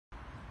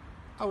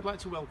I would like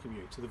to welcome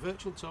you to the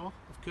virtual tour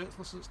of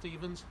Kirkstall St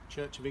Stephen's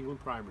Church of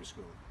England Primary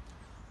School.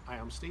 I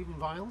am Stephen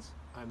Viles,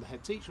 I am the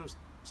head teacher of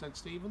St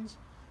Stephen's,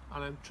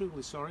 and I'm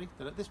truly sorry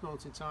that at this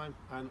moment in time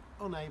I'm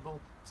unable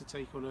to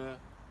take on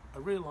a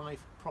real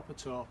life proper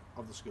tour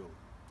of the school.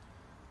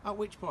 At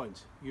which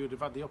point you would have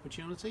had the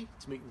opportunity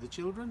to meet with the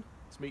children,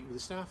 to meet with the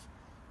staff,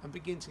 and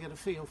begin to get a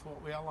feel for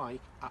what we are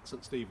like at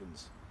St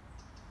Stephen's.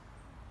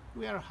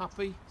 We are a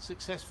happy,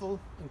 successful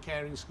and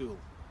caring school,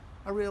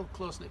 a real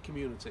close-knit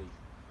community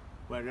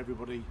where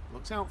everybody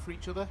looks out for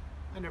each other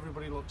and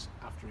everybody looks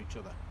after each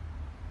other.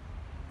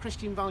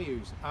 Christian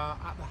values are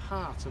at the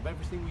heart of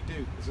everything we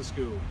do as a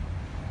school,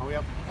 and we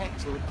have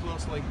excellent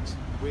close links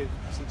with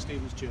St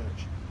Stephen's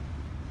Church.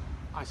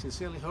 I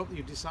sincerely hope that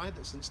you decide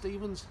that St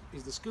Stephen's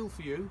is the school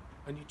for you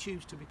and you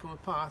choose to become a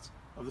part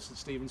of the St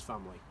Stephen's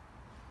family.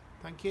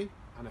 Thank you,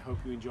 and I hope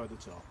you enjoyed the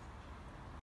tour.